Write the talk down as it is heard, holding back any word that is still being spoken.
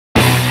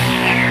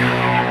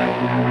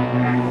In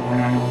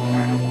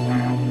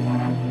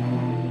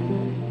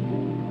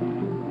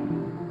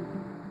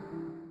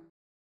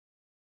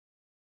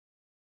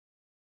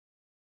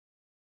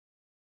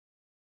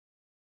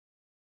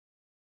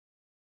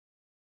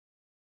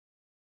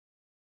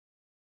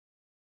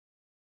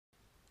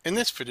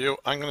this video,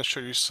 I'm going to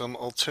show you some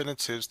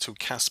alternatives to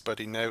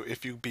CastBuddy. Now,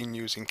 if you've been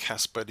using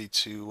CastBuddy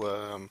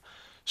to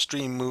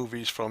stream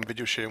movies from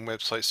video sharing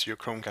websites to your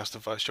Chromecast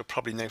device, you'll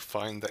probably now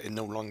find that it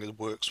no longer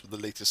works with the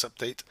latest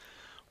update.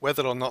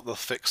 Whether or not they'll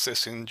fix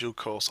this in due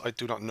course, I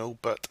do not know,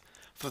 but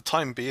for the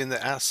time being,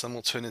 there are some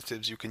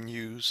alternatives you can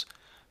use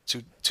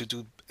to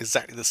do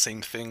exactly the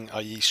same thing,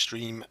 i.e.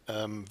 stream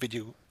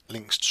video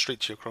links straight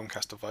to your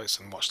Chromecast device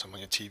and watch them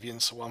on your TV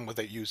and so on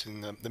without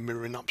using the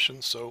mirroring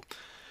option. So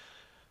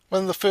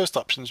one of the first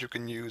options you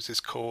can use is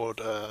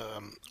called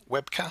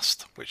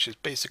Webcast, which is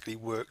basically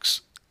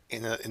works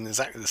in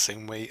exactly the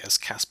same way as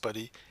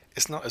CastBuddy.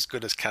 It's not as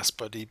good as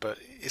CastBuddy, but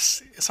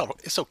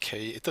it's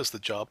okay. It does the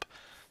job.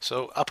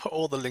 So I'll put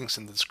all the links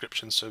in the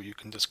description so you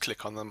can just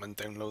click on them and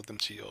download them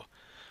to your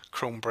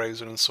Chrome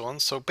browser and so on.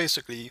 So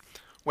basically,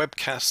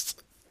 Webcast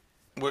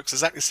works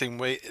exactly the same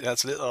way. It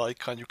has a little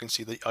icon. You can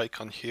see the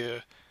icon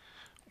here,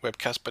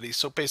 Webcast Buddy.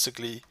 So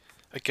basically,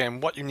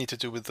 again, what you need to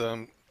do with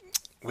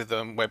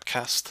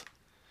Webcast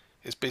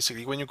is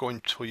basically when you're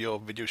going to your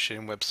video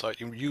sharing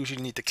website, you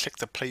usually need to click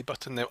the play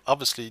button. Now,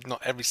 obviously,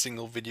 not every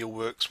single video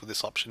works with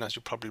this option, as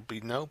you probably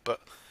know,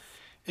 but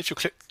if you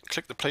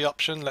click the play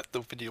option, let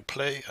the video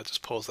play. I'll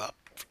just pause that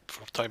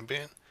for the time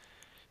being.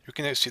 You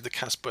can now see the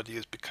CastBuddy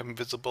has become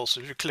visible. So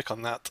if you click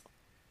on that,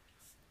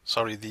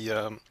 sorry,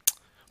 the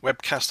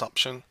Webcast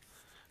option,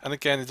 and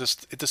again, it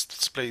just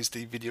displays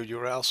the video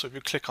URL. So if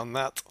you click on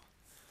that,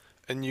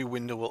 a new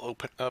window will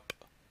open up.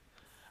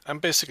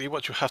 And basically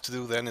what you have to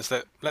do then is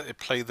let it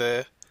play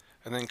there,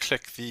 and then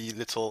click the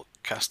little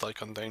cast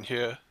icon down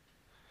here,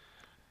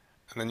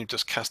 and then you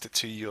just cast it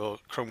to your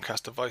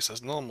Chromecast device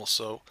as normal.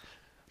 So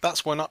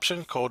that's one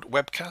option called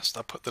Webcast.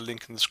 I'll put the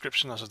link in the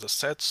description, as I just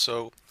said.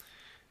 So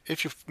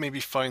if you maybe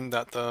find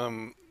that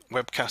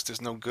Webcast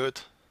is no good,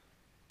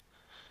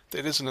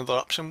 there is another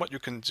option. What you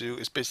can do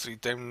is basically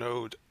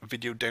download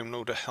Video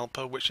Downloader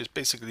Helper, which is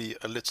basically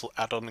a little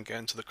add-on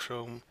again to the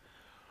Chrome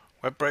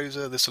web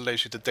browser. This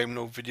allows you to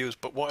download videos,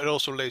 but what it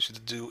also allows you to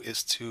do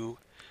is to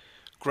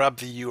grab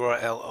the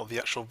URL of the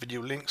actual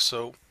video link.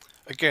 So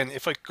again,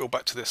 if I go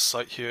back to this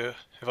site here,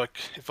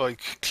 if I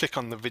click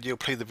on the video,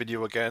 play the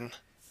video again,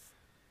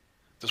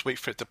 just wait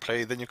for it to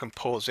play, then you can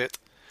pause it,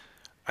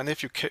 and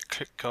if you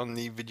click on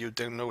the Video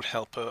Download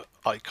Helper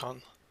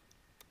icon,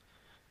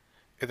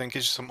 it then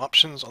gives you some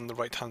options on the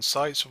right hand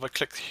side. So if I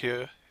click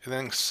here, it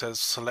then says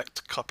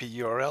select copy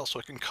URL, so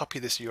I can copy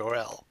this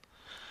URL.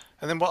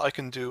 And then what I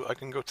can do, I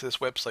can go to this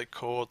website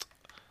called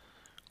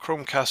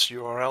Chromecast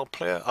URL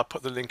Player. I'll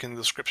put the link in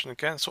the description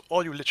again. So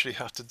all you literally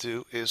have to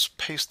do is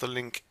paste the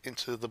link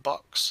into the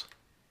box.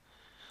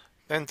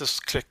 Then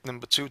just click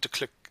number 2 to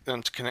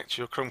to connect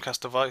to your Chromecast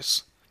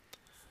device.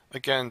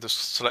 Again,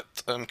 just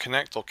select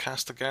connect or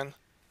cast again.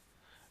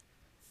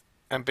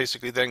 And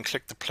basically then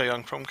click the play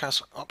on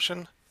Chromecast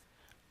option.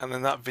 And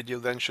then that video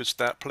then should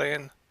start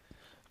playing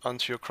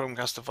onto your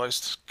Chromecast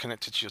device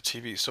connected to your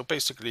TV. So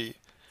basically,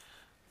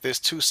 there's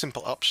two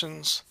simple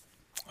options.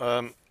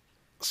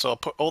 So I'll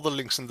put all the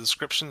links in the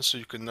description so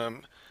you can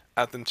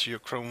add them to your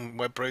Chrome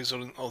web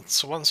browser and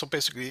so on. So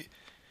basically,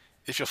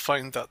 if you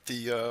find that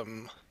the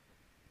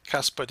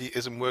CastBuddy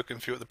isn't working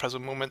for you at the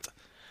present moment,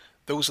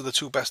 those are the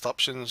two best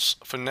options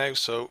for now.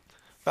 So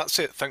that's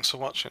it. Thanks for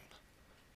watching.